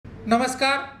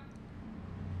नमस्कार,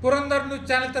 पुरंदर न्यूज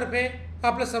चॅनलतर्फे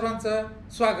आपलं सर्वांचं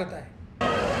स्वागत आहे.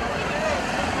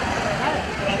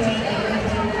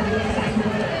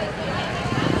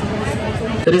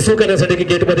 रिसीव करण्यासाठी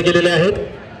गेटमध्ये गेलेले आहेत.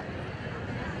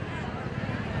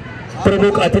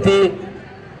 प्रमुख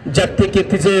अतिथी जागतिक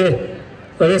कीर्तीचे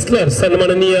रेसलर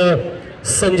सन्माननीय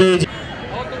संजय जी.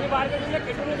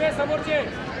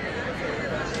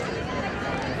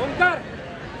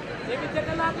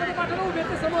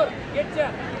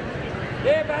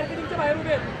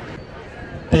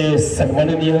 ते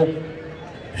सन्माननीय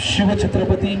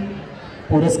शिवछत्रपती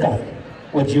पुरस्कार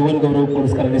व जीवन गौरव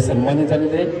पुरस्काराने सन्मानित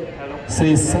झालेले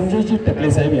श्री संजयजी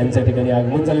टकले साहेब यांच्या ठिकाणी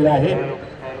आगमन झालेलं आहे.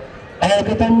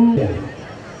 आगतम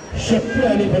शक्ती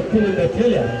आणि भक्तीने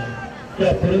नटलेल्या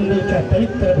या पुरंदरच्या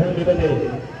पवित्र भूमीमध्ये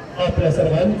आपल्या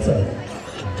सर्वांचं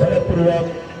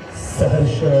मनपूर्वक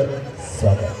सहर्ष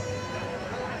स्वागत.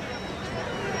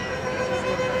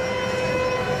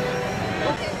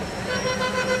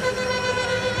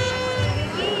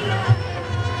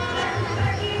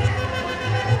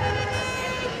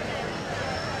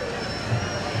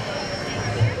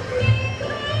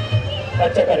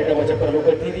 आजच्या कार्यक्रमाच्या प्रमुख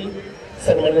अतिथी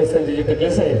सन्माननीय संजयजी टकले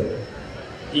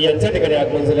साहेब यांच्या ठिकाणी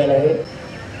आगमन झालेलं आहे.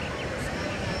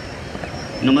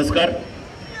 नमस्कार.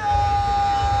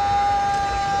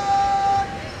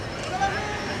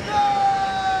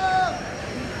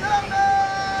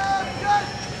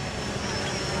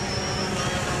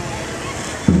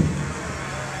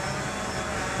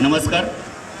 नमस्कार.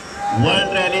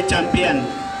 वर्ल्ड रॅली चॅम्पियन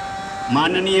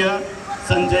माननीय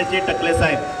संजयजी टकले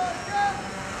साहेब,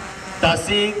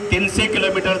 तासी 300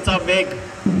 किलोमीटरचा वेग,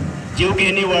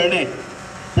 जीवघेणी वळणे,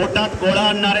 पोटात गोळा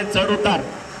आणणारे चढ उतार,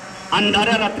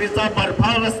 अंधाऱ्या रात्रीचा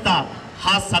बर्फाळ रस्ता,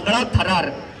 हा सगळा थरार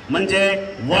म्हणजे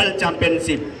वर्ल्ड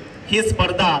चॅम्पियनशिप. ही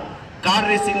स्पर्धा कार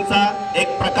रेसिंगचा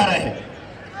एक प्रकार आहे.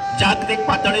 जागतिक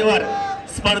पातळीवर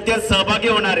स्पर्धेत सहभागी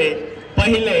होणारे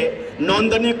पहिले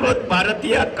नोंदणीकृत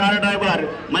भारतीय कार ड्रायव्हर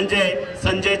म्हणजे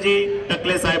संजयजी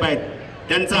टकले साहेब आहेत.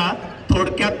 त्यांचा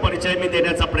थोडक्यात परिचय मी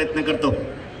देण्याचा प्रयत्न करतो.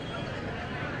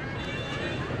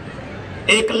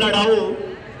 एक लढाऊ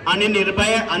आणि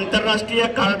निर्भय आंतरराष्ट्रीय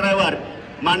कार ड्रायव्हर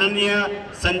माननीय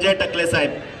संजय टकले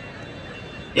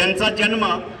साहेब यांचा जन्म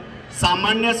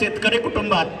सामान्य शेतकरी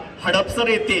कुटुंबात हडपसर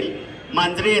येथील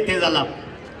मांजरी येथे झाला.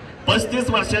 35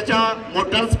 वर्षाच्या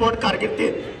मोटरस्पोर्ट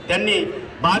कारकिर्दीत त्यांनी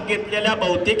भाग घेतलेल्या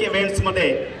बहुतेक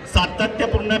इव्हेंट्समध्ये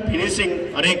सातत्यपूर्ण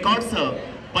फिनिशिंग रेकॉर्डसह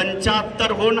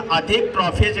 75हून अधिक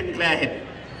ट्रॉफी जिंकल्या आहेत.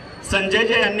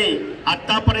 संजयजी यांनी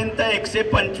आतापर्यंत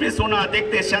 125हून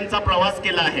अधिक देशांचा प्रवास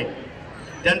केला आहे.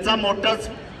 त्यांचा मोटर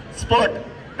स्पोर्ट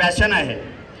पॅशन आहे.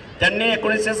 त्यांनी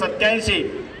 1987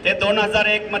 ते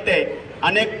 2001 मध्ये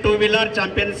अनेक टू व्हीलर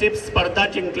चॅम्पियनशिप स्पर्धा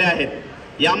जिंकल्या आहेत.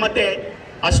 यामध्ये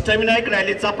अष्टविनायक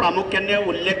रॅलीचा प्रामुख्याने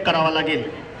उल्लेख करावा लागेल.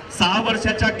 6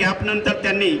 वर्षाच्या गॅपनंतर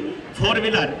त्यांनी 4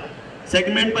 व्हीलर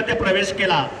सेगमेंटमध्ये प्रवेश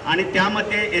केला आणि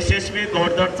त्यामध्ये यशस्वी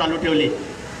घोडदौड चालू ठेवली.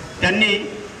 त्यांनी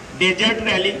dessert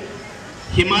rally,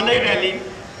 Himalaya rally,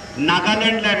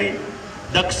 Nagaland rally,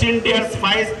 दक्षिण डेअर्स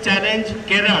 5 चॅलेंज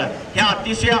केरळ ह्या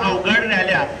अतिशय अवघड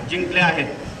रॅल्या जिंकल्या आहेत.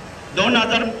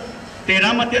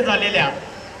 2013 मध्ये झालेल्या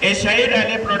एशियाई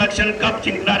रॅली प्रोडक्शन कप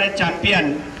जिंकणारे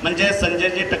चॅम्पियन म्हणजे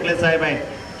संजयजी टकले साहेब आहेत.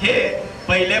 हे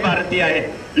पहिले भारतीय आहेत.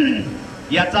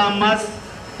 याचा आम्हास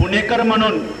पुणेकर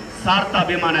म्हणून सार्थ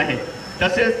अभिमान आहे.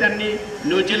 तसेच त्यांनी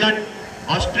न्यूझीलंड,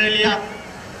 ऑस्ट्रेलिया,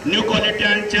 न्यू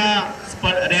कॉलिटियांच्या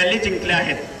रॅली जिंकल्या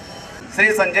आहेत.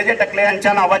 श्री संजयजी टकले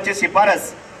यांच्या नावाची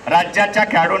शिफारस राज्याच्या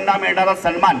खेळाडूंना मिळणारा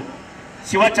सन्मान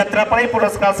शिवछत्रपती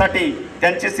पुरस्कारासाठी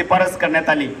त्यांची शिफारस करण्यात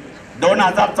आली.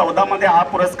 2014 मध्ये हा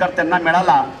पुरस्कार त्यांना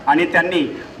मिळाला आणि त्यांनी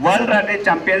वर्ल्ड रॅली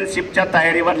चॅम्पियनशिपच्या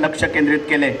तयारीवर लक्ष केंद्रित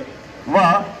केले व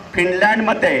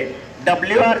फिनलँडमध्ये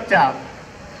WRच्या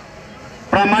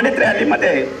प्रमाणित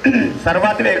रॅलीमध्ये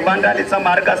सर्वात वेगवान रॅलीचा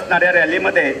मार्ग असणाऱ्या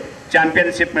रॅलीमध्ये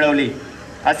चॅम्पियनशिप मिळवली.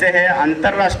 असे हे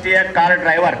आंतरराष्ट्रीय कार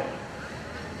ड्रायव्हर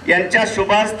यांच्या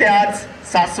शुभ हस्ते आज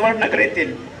सासवड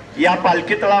नगरीतील या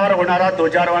पालखी तळावर होणारा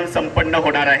ध्वजारोहण संपन्न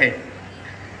होणार आहे.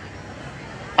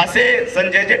 असे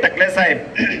संजयजी टकले साहेब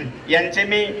यांचे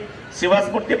मी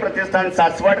शिवस्फूर्ती प्रतिष्ठान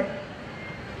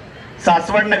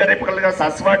सासवड नगरपालिका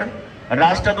सासवड,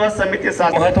 राष्ट्रध्वज समिती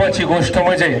महत्वाची गोष्ट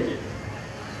म्हणजे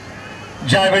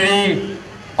ज्यावेळी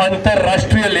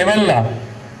आंतरराष्ट्रीय लेवलला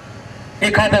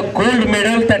एखादं गोल्ड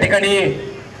मेडल त्या ठिकाणी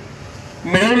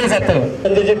मिळवलं जातं.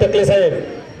 संजयजी टकले साहेब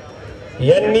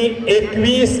यांनी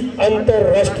 21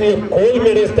 आंतरराष्ट्रीय गोल्ड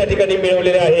मेडल्स त्या ठिकाणी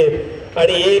मिळवलेले आहेत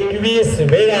आणि 21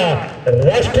 वेळा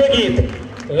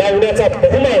राष्ट्रगीत लावण्याचा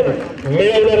बहुमान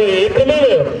मिळवणारे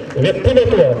एकमेव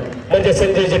व्यक्तिमत्व म्हणजे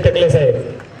संजयजी टकले साहेब.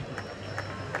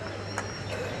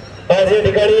 आज या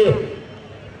ठिकाणी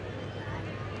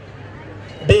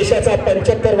देशाचा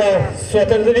 75वा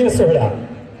स्वातंत्र्य दिन सोहळा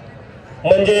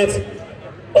म्हणजेच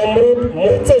अमृत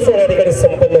महोत्सव सोहळा ठिकाणी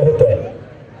संपन्न होतोय।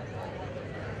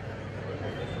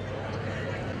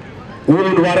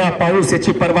 ऊन वारा पाऊस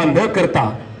याची पर्वा न करता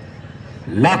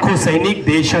लाखो सैनिक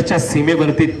देशाच्या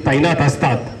सीमेवरती तैनात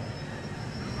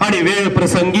असतात आणि वेळ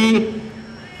प्रसंगी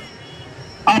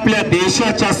आपल्या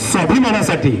देशाच्या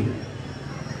स्वाभिमानासाठी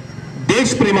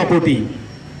देशप्रेमापोटी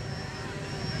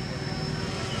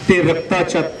ते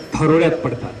रक्ताच्या थरोड्यात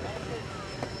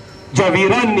पडतात। ज्या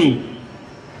वीरांनी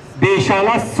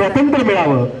देशाला स्वातंत्र्य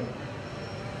मिळावं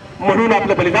म्हणून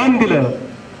आपलं बलिदान दिलं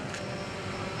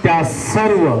त्या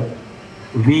सर्व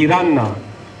वीरांना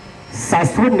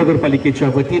सासवड नगरपालिकेच्या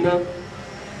वतीनं,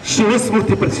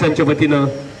 शिवस्मृती प्रतिष्ठानच्या वतीनं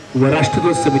व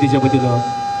राष्ट्रध्वज समितीच्या वतीनं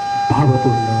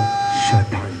भावपूर्ण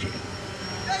श्रद्धांजली।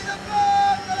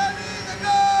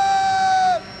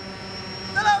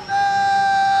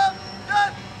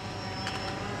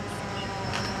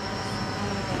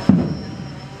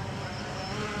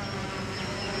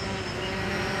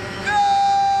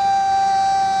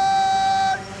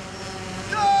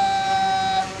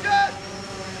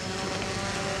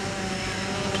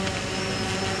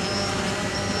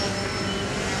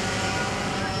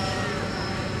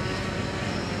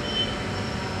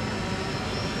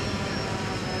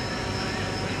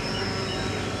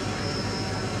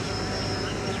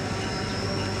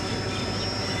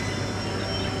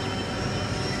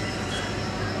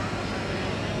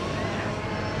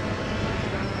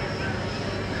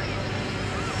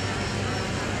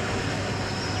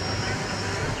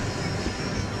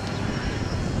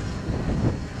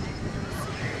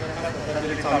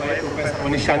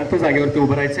 सर्वांनी शांत जागेवरती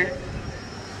उभं राहायचंय।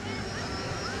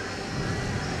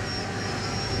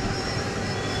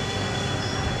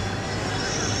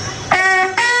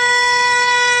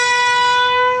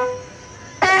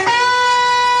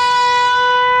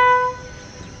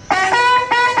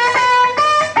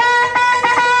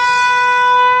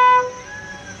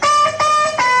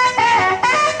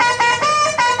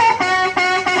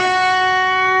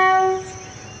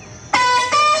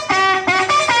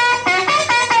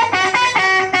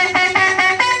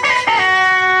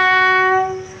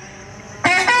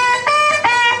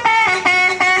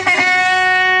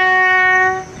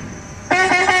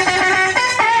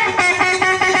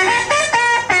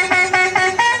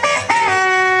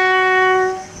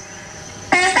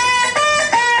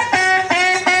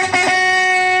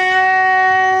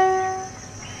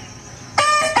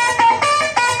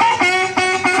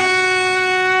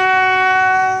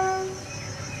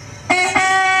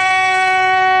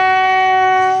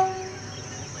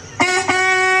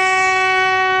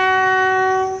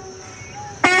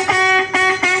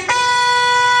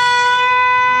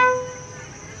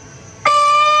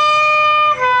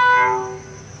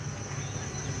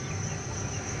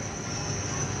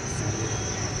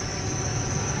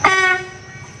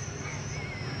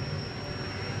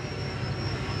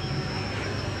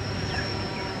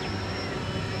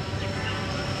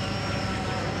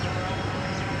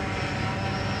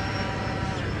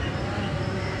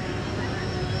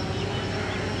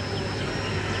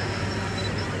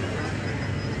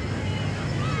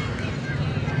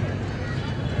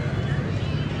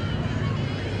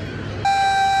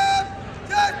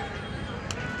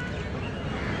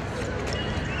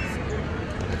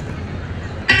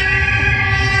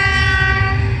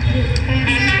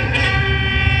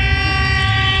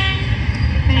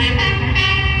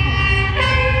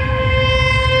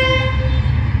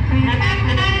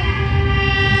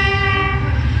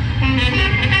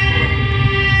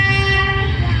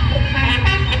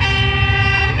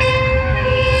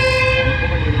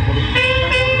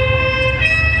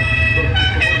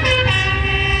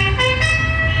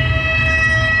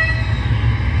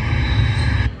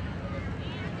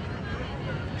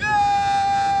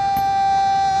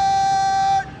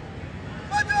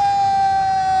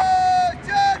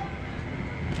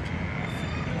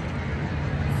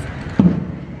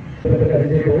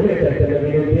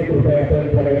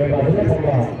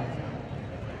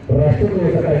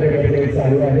 राष्ट्रध्वजाचा कार्यक्रम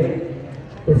चालू आहे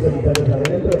तो संपन्न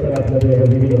झाल्यानंतर आपल्याला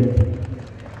विनंती।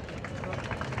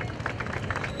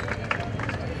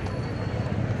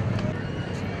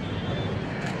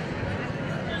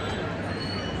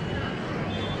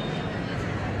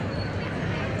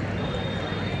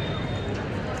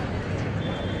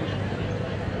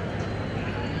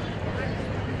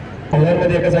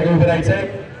 मध्ये एका जागी उभे राहायचंय।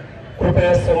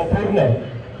 कृपया संपूर्ण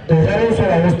ध्वजारोहण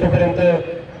सोहळा होईपर्यंत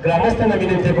ग्रामस्थांना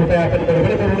विनंती, कृपया आपण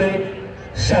गडबड करू नये,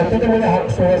 शांततेमध्ये हा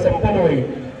सोहळा संपन्न होईल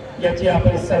याची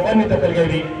आपण सर्वांनी दखल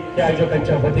घ्यावी या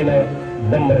आयोजकांच्या वतीनं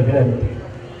नम्र विनंती।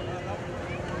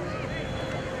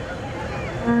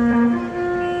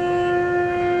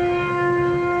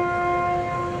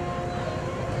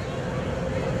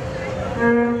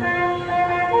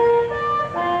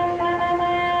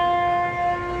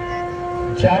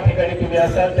 ज्या ठिकाणी तुम्ही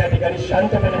असाल त्या ठिकाणी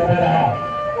शांतपणे उभे राहा.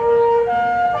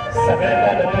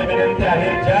 सगळ्यांना नम्र विनंती आहे,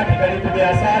 ज्या ठिकाणी तुम्ही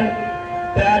असाल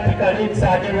त्या ठिकाणी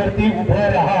जागेवरती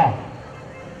उभं राहा.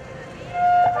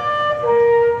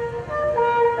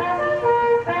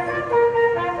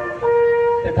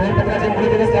 ते ढोलपत्राचे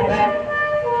मुळे दिवस थांबा.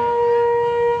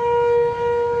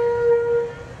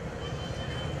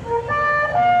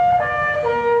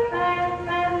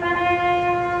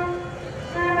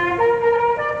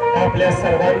 आपल्या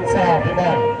सर्वांचा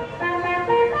अभिमान,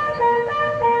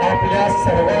 आपल्या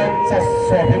सर्वांचा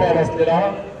स्वाभिमान असलेला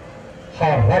हा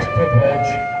राष्ट्रध्वज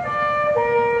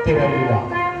तिरंगा,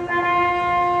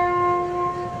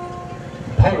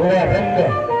 भगवा रंग,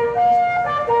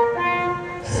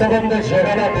 संबंध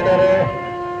जगाला देणारं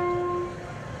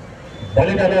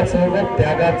बलिदानाचं व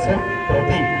त्यागाचं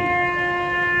प्रतीक.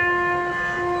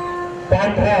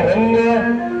 पांढरा रंग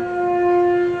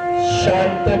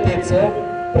शांततेचं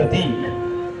प्रतीक,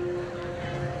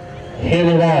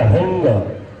 हिरवा रंग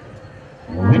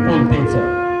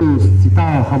विपुलतेचं. सीता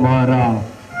हमारा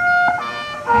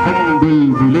हम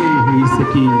बुलबुले हैं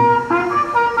इसकी,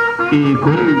 ए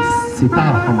गुल सीता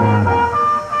हमारा.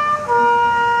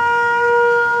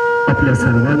 आपल्या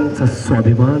सर्वांचा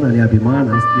स्वाभिमान आणि अभिमान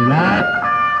असलेला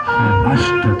हा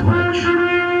राष्ट्रध्वज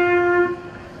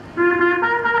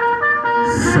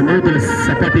समुद्र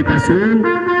सपाटीपासून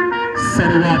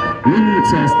सर्वात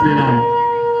उंच असलेला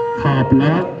हा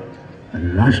आपला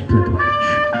राष्ट्रध्वज.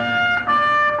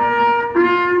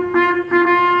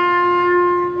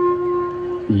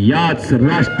 याच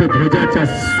राष्ट्रध्वजाच्या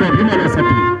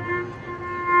स्वाभिमानासाठी,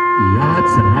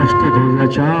 याच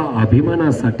राष्ट्रध्वजाच्या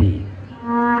अभिमानासाठी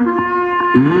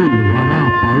ऊन वारा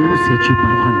पाऊस याची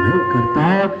पर्वा न करता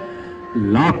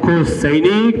लाखो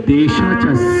सैनिक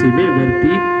देशाच्या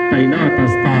सीमेवरती तैनात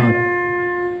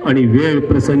असतात आणि वेळ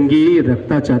प्रसंगी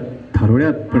रक्ताच्या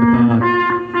थारोळ्यात पडतात.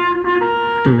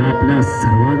 तो आपल्या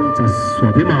सर्वांचा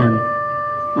स्वाभिमान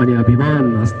आणि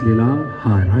अभिमान असलेला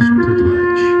हा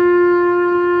राष्ट्रध्वज.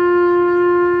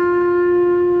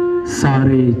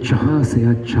 सारे जहां से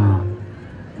अच्छा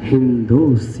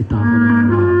हिंदोस्तान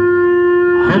हमारा,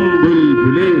 हम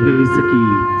बुलबुले हैं इसकी,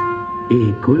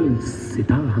 एक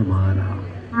गुलसिता हमारा.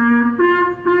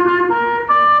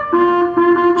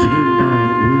 झंडा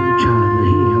ऊंचा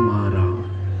रहे हमारा,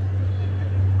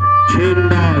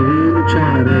 झंडा ऊंचा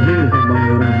रहे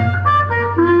हमारा,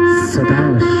 सदा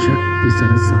शक्ति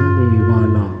सरसाने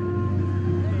वाला,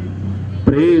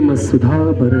 प्रेम सुधा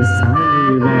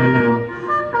बरसाने वाला,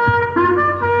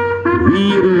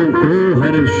 वीरों को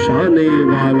हर्षाने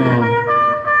वाला,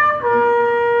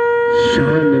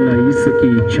 शान न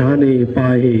इसकी जाने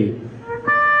पाए,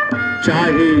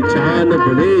 चाहे जान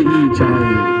भले ही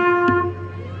जाए.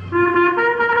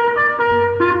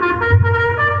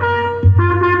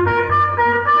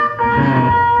 हा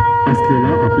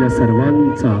असलेला आपल्या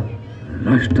सर्वांचा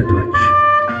राष्ट्रध्वज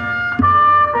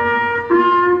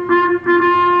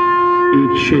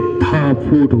 110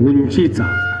 फूट उंचीचा,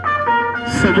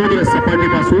 समुद्र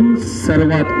सपाटीपासून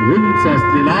सर्वात उंच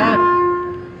असलेला,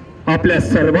 आपल्या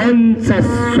सर्वांचा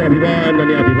स्वाभिमान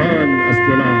आणि अभिमान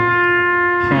असलेला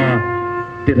हा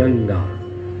तिरंगा.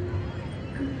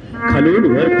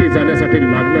 खालून वरती जाण्यासाठी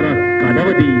लागणारा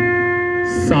कालावधी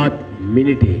 7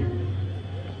 मिनिटे.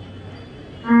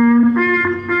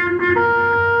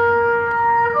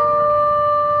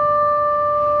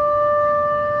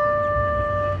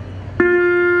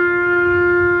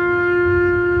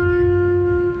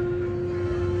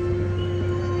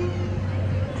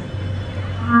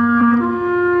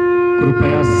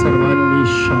 कृपया सर्वांनी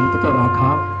शांतता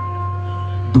राखा.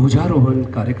 ध्वजारोहण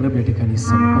कार्यक्रम या ठिकाणी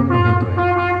संपन्न होतोय.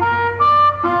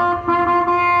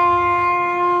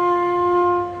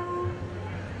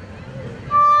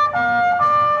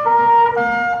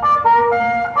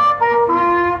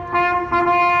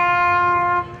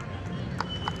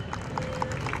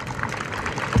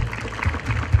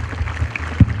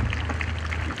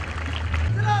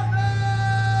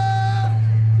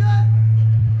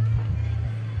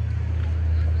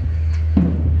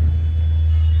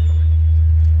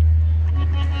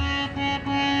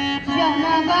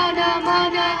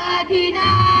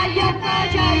 अधिनायक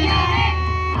जय हे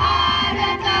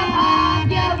भारत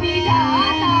भाग्य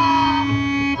विधाता.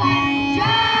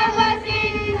 पंजाब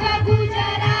सिंध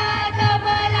गुजरात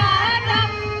मराठा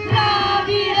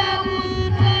द्राविड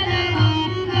उत्कल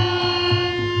गंगा.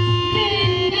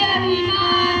 विंध्य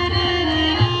हिमाचल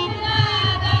यमुना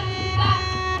गंगा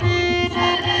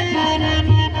उच्चल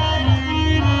झरती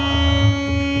तरंगा.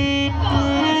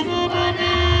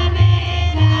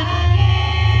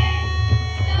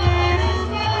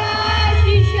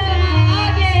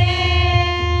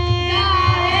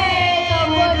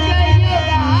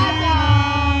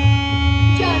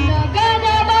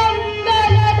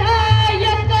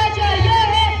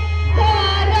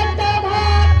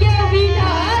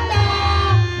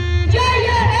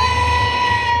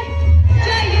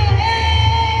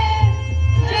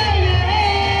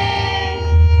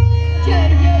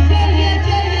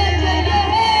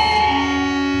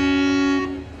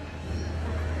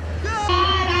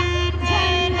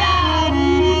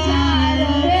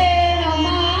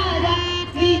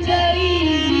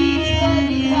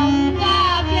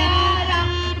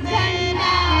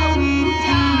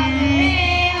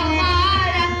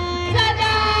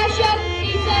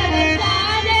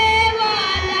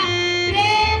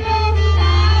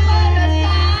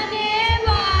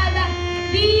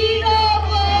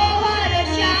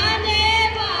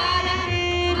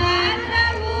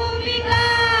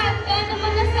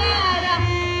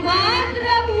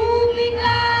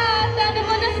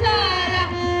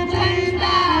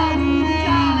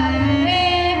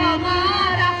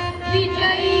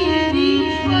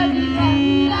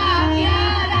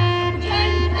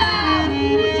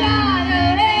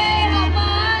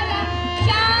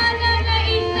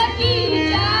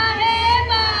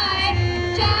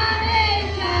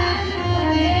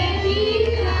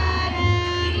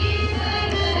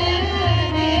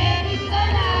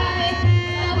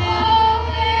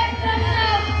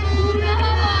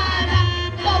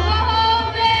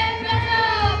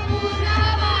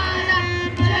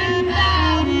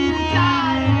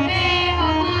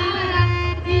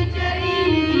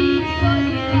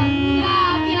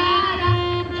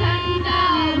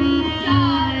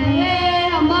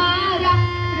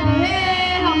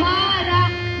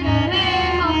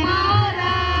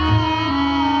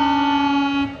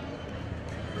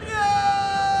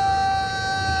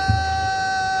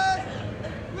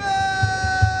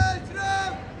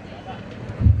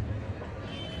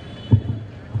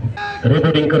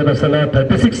 रिपोर्टिंग करत असताना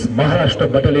 36 महाराष्ट्र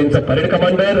बटालियनचा परेड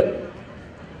कमांडर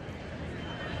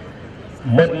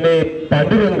मधले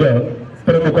पांडुरंग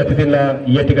प्रमुख अतिथींना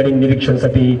या ठिकाणी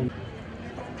निरीक्षणासाठी.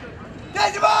 जय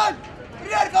जवान,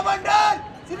 brigade commander,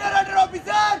 senior under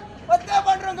officer, मध्य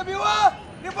पांडुरंग बिवा,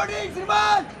 रिपोर्टिंग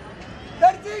श्रीमान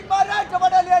 36 महाराष्ट्र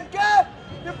बटालियन के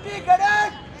 50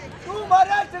 कैडेट, 2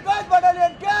 महाराष्ट्र गार्ड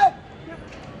बटालियन के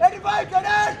 85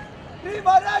 कैडेट, 3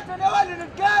 महाराष्ट्र नेवल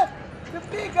यूनिट के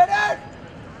 50 कैडेट,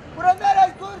 पुरंदर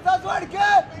हाईस्कूल सासवड़ के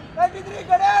 93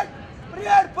 कैडेट,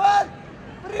 ब्रिगेड पर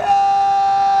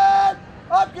ब्रिगेड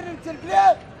आपके निरीक्षण के लिए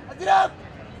अतिरिक्त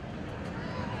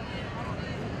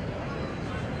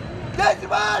जय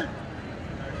जवान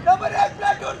नंबर 1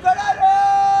 प्लाटून खड़ा रहे,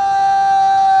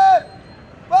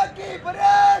 बाकी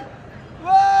परेड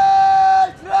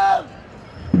वैश्रम.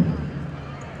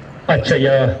 आजच्या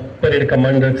या परेड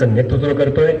कमांडरचं नेतृत्व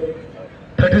करतोय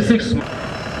 36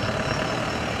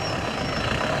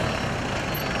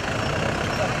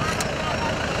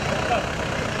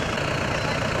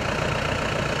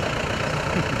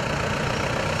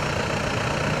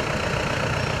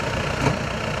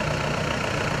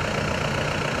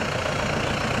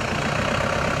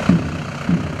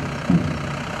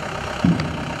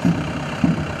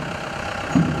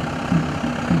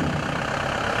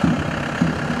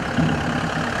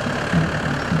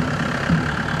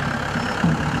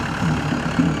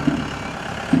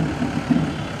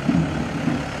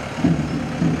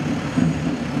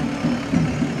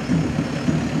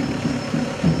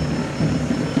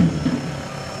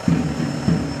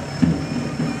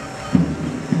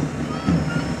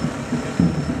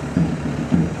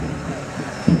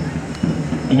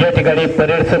 या ठिकाणी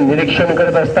परेडचं निरीक्षण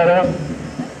करत असताना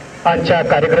आजच्या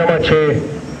कार्यक्रमाचे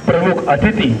प्रमुख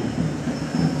अतिथी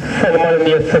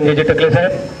सन्माननीय संजय टकले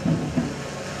साहेब,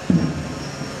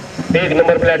 1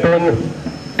 number platoon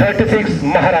 36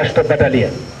 Maharashtra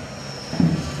battalion.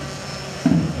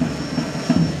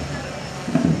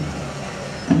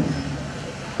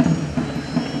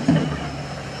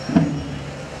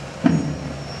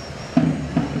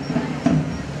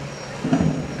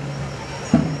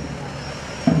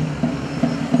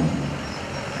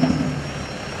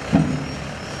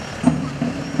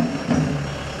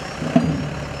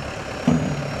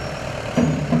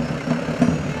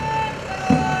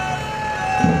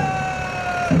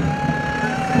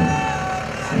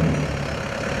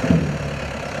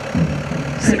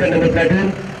 Second number platoon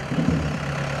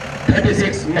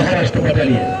 36 Maharashtra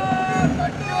battalion.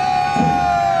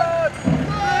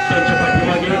 त्यांच्या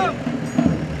पाठीमागे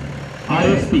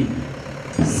RSP,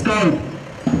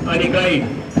 स्काउट आणि गाईड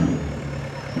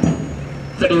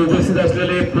साठी उपस्थित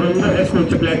असलेले Purandar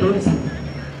हायस्कूलचे प्लॅटून्स,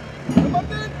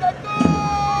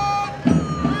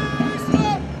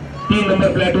 3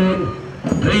 number platoon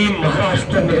 3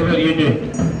 Maharashtra naval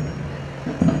unit,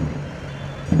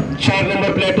 4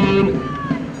 number platoon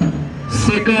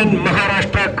 2nd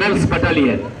Maharashtra girls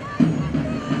battalion,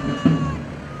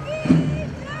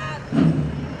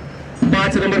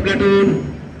 5 number platoon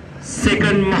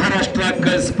 2nd Maharashtra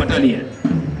girls battalion.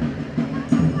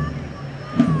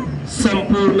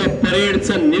 संपूर्ण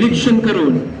परेडचं निरीक्षण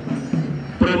करून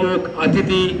प्रमुख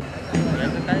अतिथी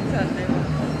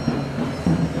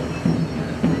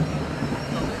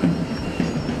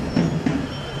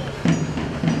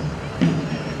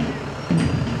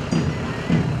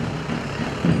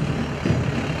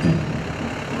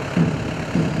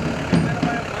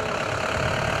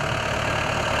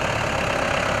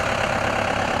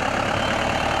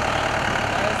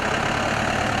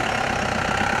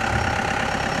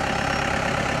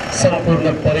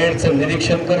संपूर्ण परेडचं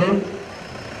निरीक्षण करून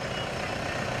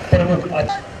प्रमुख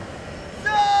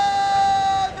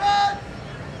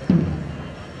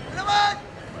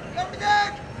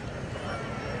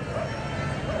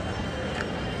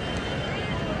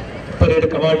parade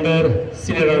commander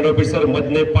senior under officer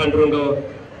Madhane Pandurang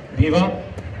Bhiva,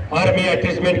 army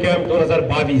attachment camp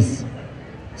 2022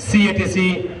 CATC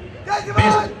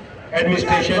best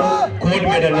administration gold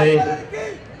medal आहे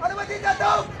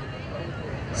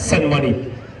सन्मानित.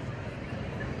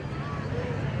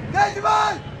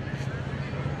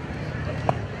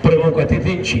 प्रमुख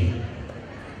अतिथींची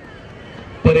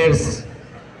परेड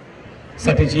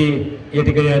साठीची या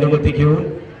ठिकाणी अनुमती घेऊन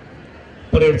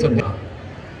परेडचं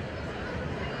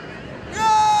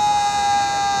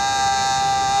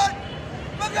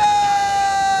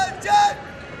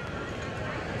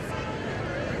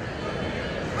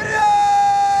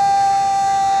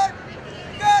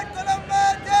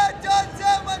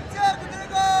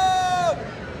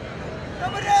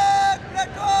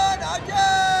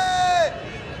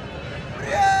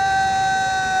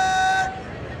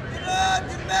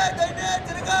United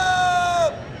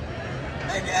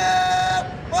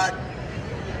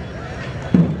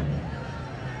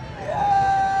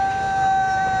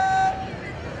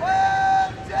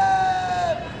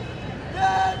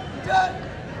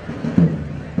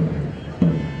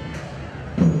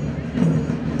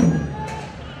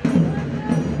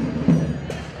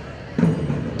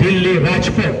दिल्ली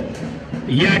राजपथ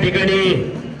या ठिकाणी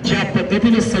ज्या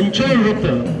पद्धतीने संचलन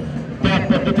होतं त्या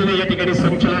पद्धतीने या ठिकाणी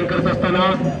संचलन करत असताना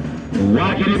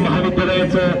वाघेरी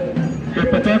महाविद्यालयाचं हे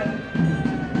पथक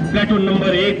प्लॅटून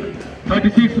नंबर 1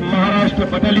 36 महाराष्ट्र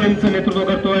बटालियनचं नेतृत्व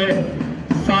करतोय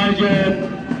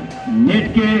सार्जंट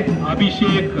नेटके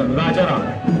अभिषेक Rajaram.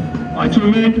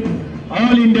 Achievement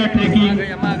all India trekking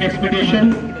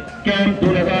expedition camp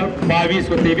 2022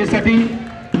 व 23 साठी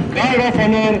गार्ड ऑफ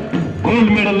ऑनर गोल्ड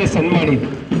मेडलने सन्मानित.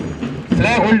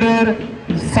 फ्लॅग होल्डर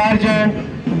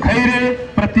सार्जंट खैरे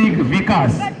प्रतीक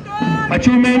विकास.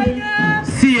 Achievement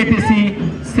CATC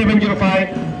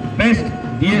 705 best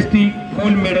DST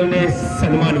gold मेडलने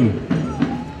सन्मानित.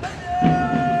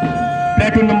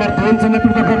 प्लॅटून नंबर 2 चं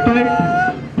नेतृत्व करतोय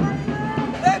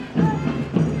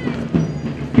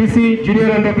PC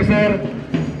ज्युनियर अंडर ऑफिसर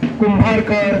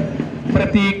कुंभारकर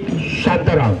प्रतीक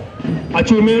Shantaram.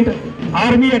 Achievement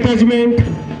army attachment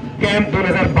camp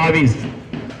 2022.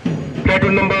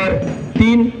 Platoon number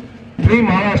 3 free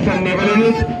Maharashtra naval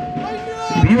unit.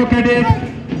 VO cadet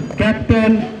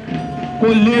captain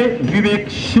Kolhe विवेक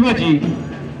Shivaji.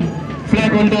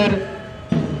 Flag holder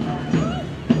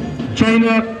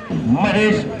जैनक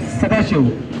Mahesh Sadashiv.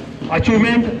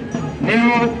 Achievement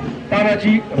Nehru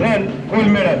Tanaji run gold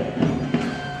medal.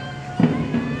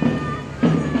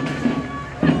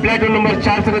 Platoon number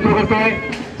 4 चं नेतृत्व करतोय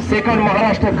second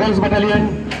Maharashtra girls battalion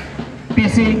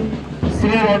PC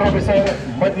senior order officer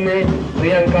Madane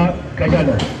Priyanka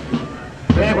Gajanan.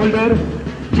 Flag holder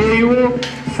JU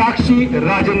साक्षी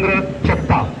Rajendra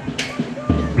Jagtap.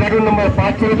 Platoon number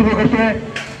 5 चं नेतृत्व करतोय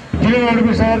junior order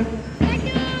officer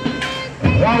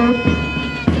Raut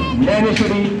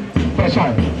Dnyaneshwari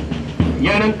Prashant.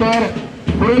 यानंतर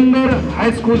Purandar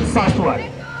high school Saswad.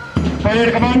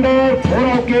 Parade commander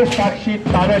Boravke साक्षी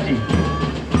Tanaji.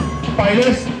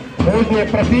 Pilots मोजने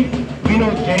प्रतीक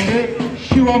विनोद झेंडे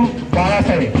Shivam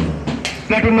Balasaheb.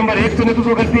 Platoon number 1 चं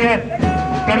नेतृत्व करते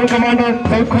प्लॅटून कमांडर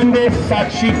चौखंडे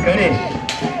साक्षी गणेश.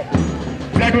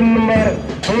 प्लॅटून नंबर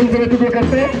 2 चं नेतृत्व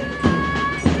करते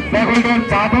फ्लॅग होल्डर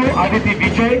जाधव आदिती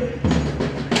विजय.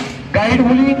 गाईड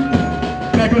मुली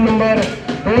platoon number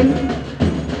 2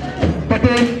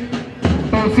 Patel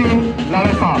तौसीन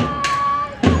लालसाब.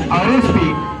 RSP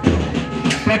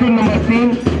platoon number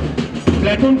 3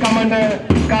 platoon commander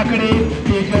Kakade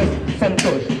Tejas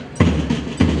Santosh.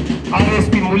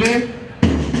 RSP मुले.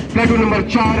 प्लॅटून नंबर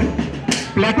 4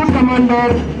 प्लॅटून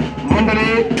कमांडर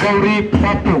मंडले गौरी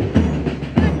बापू.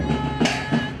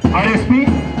 RSP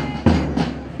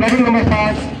platoon number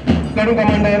 5 platoon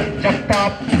commander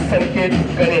Jagtap संकेत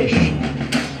गणेश.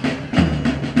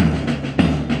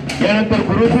 यानंतर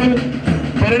गुरुकुल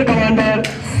parade commander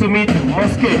Sumit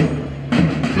Maske.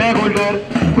 Flag holder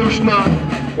Krishna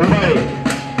Ubale.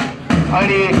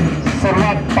 आणि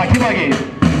सर्वात पाठीमागे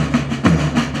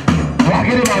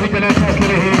वाघेरे महाविद्यालयाचे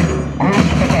असलेले हे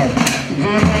घोष पथक.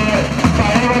 जोरदार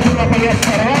टाळ्या वाजवून आपण या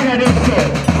सर्व गाड्यांचं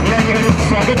या ठिकाणी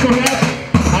स्वागत करूयात.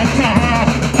 आजचा हा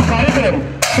कार्यक्रम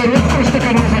सर्वोत्कृष्ट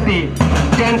करण्यासाठी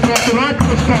ज्यांचं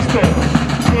सर्वोत्कृष्ट असतं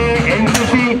ते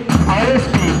NCC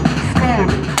RSP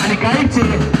स्काउट आणि गाईडचे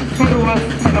सर्व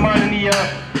सन्माननीय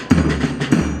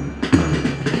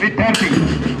विद्यार्थी.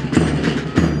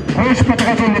 घोष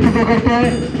पथकाचं नेतृत्व करतोय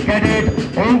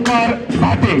कॅडेट ओंकार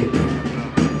भाटे.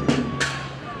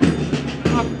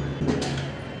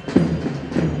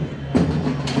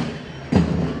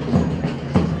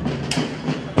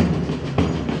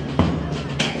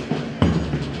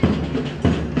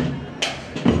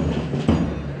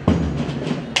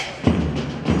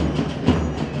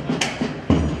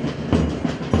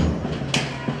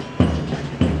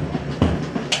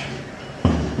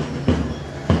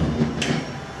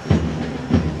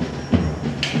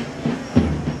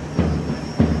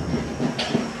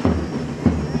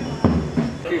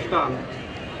 प्रतिष्ठान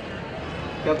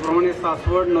त्याचप्रमाणे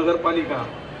सासवड नगरपालिका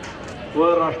व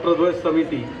राष्ट्रध्वज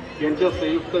समिती यांच्या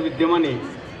संयुक्त विद्यमाने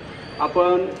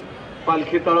आपण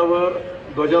पालखी तळावर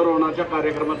ध्वजारोहणाच्या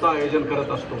कार्यक्रमाचं आयोजन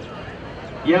करत असतो.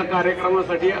 या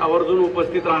कार्यक्रमासाठी आवर्जून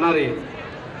उपस्थित राहणारे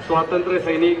स्वातंत्र्य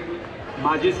सैनिक,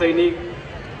 माजी सैनिक,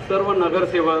 सर्व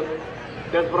नगरसेवक,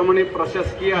 त्याचप्रमाणे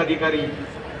प्रशासकीय अधिकारी,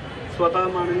 स्वतः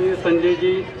माननीय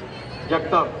संजयजी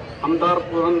जगताप आमदार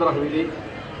पुरंदर हवेली,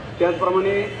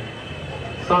 त्याचप्रमाणे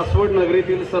सासवड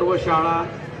नगरीतील सर्व शाळा,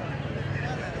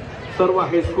 सर्व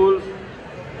हायस्कूल्स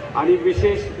आणि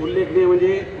विशेष उल्लेखनीय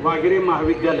म्हणजे वाघेरे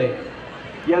महाविद्यालय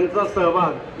यांचा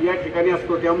सहभाग या ठिकाणी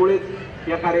असतो. त्यामुळेच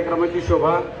या कार्यक्रमाची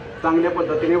शोभा चांगल्या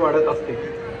पद्धतीने वाढत असते.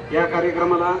 या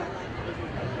कार्यक्रमाला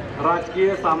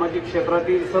राजकीय सामाजिक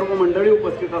क्षेत्रातील सर्व मंडळी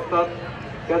उपस्थित असतात.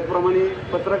 त्याचप्रमाणे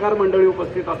पत्रकार मंडळी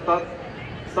उपस्थित असतात.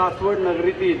 सासवड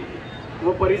नगरीतील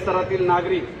व परिसरातील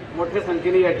नागरिक मोठ्या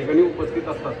संख्येने या ठिकाणी उपस्थित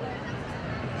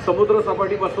असतात। समुद्र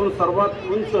सपाटीपासून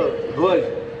सर्वात उंच ध्वज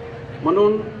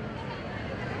म्हणून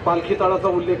पालखी तळाचा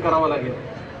उल्लेख करावा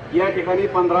लागेल। या ठिकाणी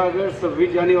 15 ऑगस्ट,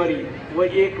 26 जानेवारी व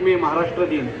 1 मे महाराष्ट्र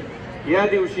दिन या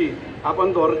दिवशी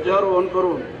आपण ध्वजारोहण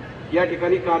करून या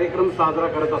ठिकाणी कार्यक्रम साजरा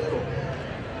करत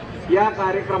असतो। या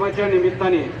कार्यक्रमाच्या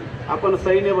निमित्ताने आपण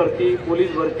सैन्य भरती,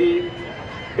 पोलीस भरती,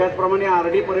 त्याचप्रमाणे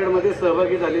RD परेडमध्ये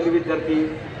सहभागी झालेले विद्यार्थी,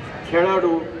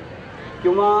 खेळाडू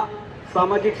किंवा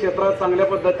सामाजिक क्षेत्रात चांगल्या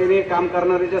पद्धतीने काम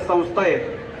करणारे ज्या संस्था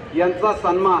आहेत यांचा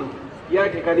सन्मान या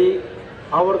ठिकाणी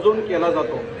आवर्जून केला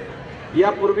जातो।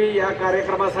 यापूर्वी या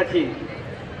कार्यक्रमासाठी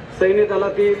सैन्य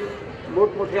दलातील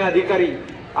मोठमोठे अधिकारी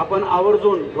आपण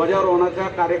आवर्जून ध्वजारोहणाच्या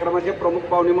कार्यक्रमाचे प्रमुख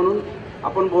पाहुणे म्हणून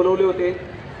आपण बोलवले होते।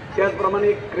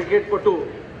 त्याचप्रमाणे क्रिकेटपटू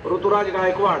ऋतुराज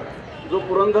गायकवाड जो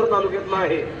पुरंदर तालुक्यातला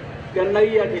आहे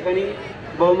त्यांनाही या ठिकाणी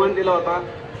बहुमान दिला होता।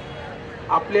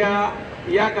 आपल्या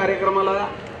या कार्यक्रमाला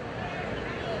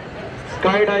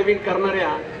स्काय डायव्हिंग करणाऱ्या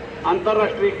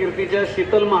आंतरराष्ट्रीय कीर्तीच्या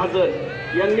शीतल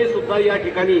महाजन यांनी सुद्धा या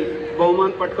ठिकाणी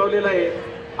बहुमान पटकावलेला आहे।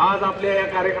 आज आपल्या या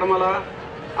कार्यक्रमाला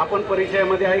आपण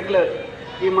परिचयामध्ये ऐकलं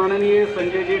की माननीय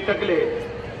संजयजी टकले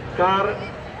कार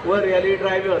व रॅली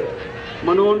ड्रायव्हर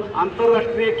म्हणून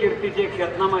आंतरराष्ट्रीय कीर्तीचे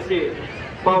ख्यातनामाचे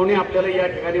पाहुणे आपल्याला या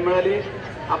ठिकाणी मिळाले।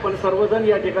 आपण सर्वजण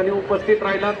या ठिकाणी उपस्थित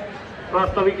राहिलात।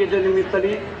 प्रास्ताविकेच्या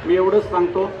निमित्ताने मी एवढंच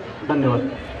सांगतो। धन्यवाद।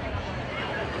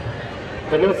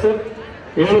 धन्यवाद सर।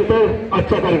 यानंतर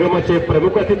आजच्या कार्यक्रमाचे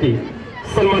प्रमुख अतिथी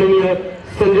सन्माननीय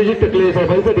संजयजी टकले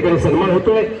साहेबांचा ठिकाणी सन्मान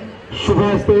होतोय। शुभ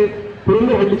हस्ते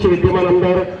पुरंदर हल्लीचे विद्यमान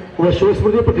आमदार व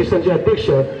शिवस्मृती प्रतिष्ठानचे अध्यक्ष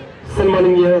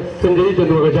सन्माननीय संजयजी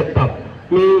चंद्रकांत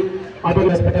जगताप मी आपण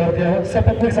व्यासपीठावरती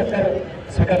सपत्नीक सत्कार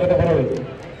स्वीकारला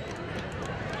बरोबर।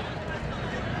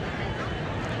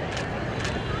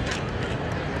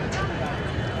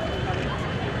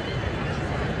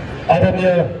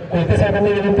 आदरणीय कोलते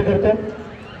साहेबांनी विनंती करतो,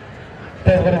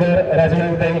 त्याचबरोबर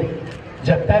राजवीरताई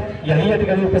जगताप याही या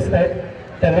ठिकाणी उपस्थित आहेत,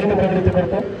 त्यांनाही मी विनंती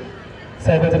करतो।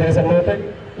 साहेबांचा ठिकाणी सन्मान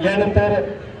होतोय। यानंतर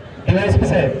DYSP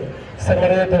साहेब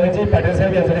सन्माननीय धनंजय पाटील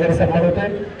साहेब यांच्या ठिकाणी सन्मान होतोय।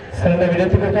 सरांना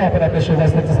विनंती करतो आपण आपल्या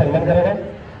शोभासनाचा सन्मान करावा।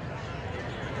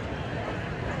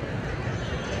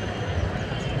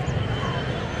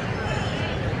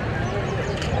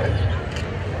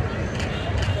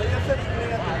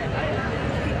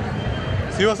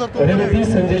 अभिनेत्री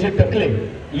संजयजी टकले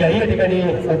याही या ठिकाणी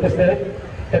उपस्थित आहेत।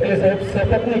 टकले साहेब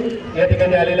सपत्नीक या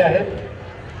ठिकाणी आलेले आहेत।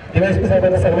 DYSP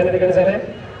साहेबांचा सन्मान या ठिकाणी झाला आहे।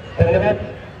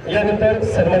 धन्यवाद। यानंतर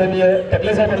सन्माननीय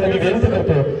टकले साहेबांना मी विनंती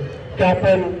करतो की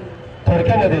आपण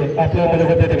थोडक्यामध्ये आपलं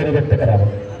मनोगत या ठिकाणी व्यक्त करावं।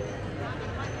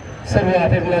 सर्व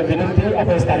आदरणीय विनंती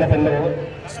आपण स्थानापन्न व्हावं।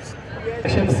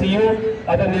 CEO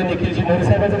आदरणीय निखिलजी मोरे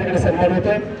साहेबांचा ठिकाणी सन्मान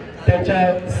होतोय।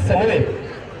 त्यांच्या समवेत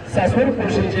सासवड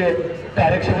पोलिसांचे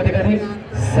कार्यक्षम अधिकारी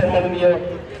सन्माननीय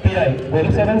PI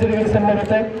गोलप साहेबांच्या ठिकाणी सन्मान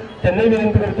होत आहे। त्यांनाही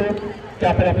विनंती करतो की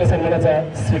आपण आपल्या सन्मानाचा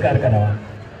स्वीकार करावा।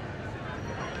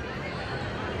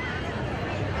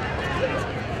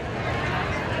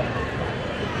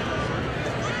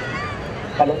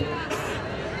 हॅलो,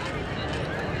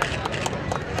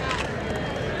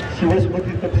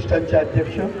 शिवस्मृती प्रतिष्ठानचे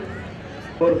अध्यक्ष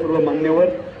व सर्व मान्यवर,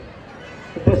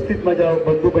 उपस्थित माझ्या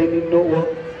बंधू बहिणींनो व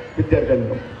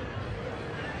विद्यार्थ्यांनो,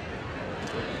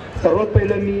 सर्वात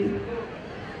पहिलं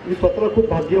मी स्वतःला खूप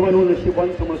भाग्यवान व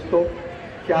नशीबवान समजतो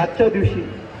की आजच्या दिवशी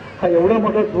हा एवढा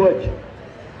मोठा ध्वज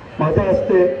माझ्या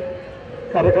हस्ते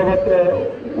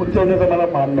कार्यक्रमात उंचवण्याचा मला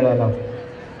मान मिळाला।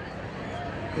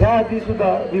 याआधी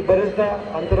सुद्धा मी बरेचदा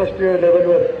आंतरराष्ट्रीय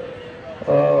लेवलवर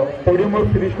पोडियमवर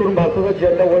फिनिश करून भारताचा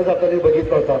झेंडा वर जाताना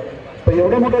बघितला होता, पण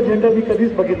एवढा मोठा झेंडा मी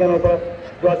कधीच बघितला नव्हता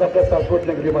जो आज आपल्या सासवड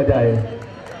नगरीमध्ये आहे।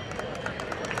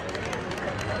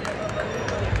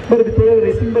 बरं, मी थोडं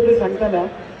रेसिंगबद्दल सांगताना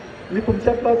मी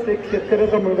तुमच्यातलाच एक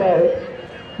शेतकऱ्याचा मुलगा आहे।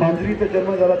 मांजरीचा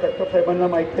जन्म झाला, जगताप साहेबांना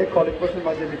माहिती आहे, कॉलेजपासून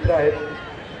माझे मित्र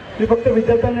आहेत। मी फक्त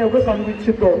विद्यार्थ्यांना एवढं सांगू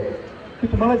इच्छितो की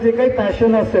तुम्हाला जे काही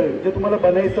पॅशन असेल, जे तुम्हाला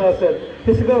बनायचं असेल,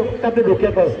 ते सगळं फक्त आपल्या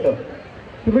डोक्यात असतं।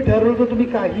 तुम्ही ठरवलं तर तुम्ही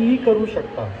काहीही करू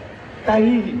शकता,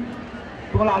 काहीही।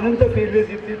 तुम्हाला अनंत फेलियर्स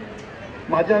येतील।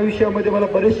 माझ्या आयुष्यामध्ये मला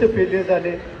बरेचसे फेलियर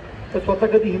झाले, तर स्वतः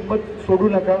कधी हिंमत सोडू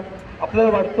नका। आपल्याला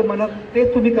वाटतं मनात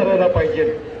तेच तुम्ही करायला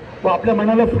पाहिजे व आपल्या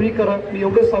मनाला फ्री करा। मी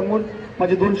एवढं सांगून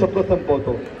माझे 2 शब्द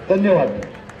संपवतो। धन्यवाद।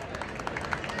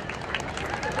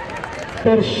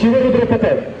 तर शिवरुद्र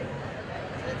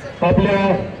पथक आपल्या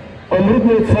अमृत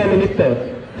महोत्सवानिमित्त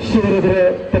शिवरुद्र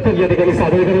पथक या ठिकाणी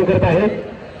सादरीकरण करत आहे।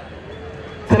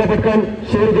 चला पटकन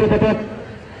शिवरुद्र पथक,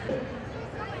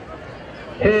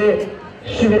 हे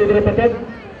शिवरुद्र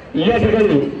पथक या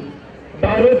ठिकाणी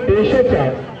भारत देशाच्या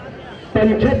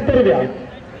 75व्या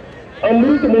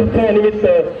अमृत महोत्सवानिमित्त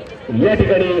या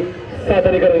ठिकाणी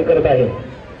सादरीकरण करत आहे।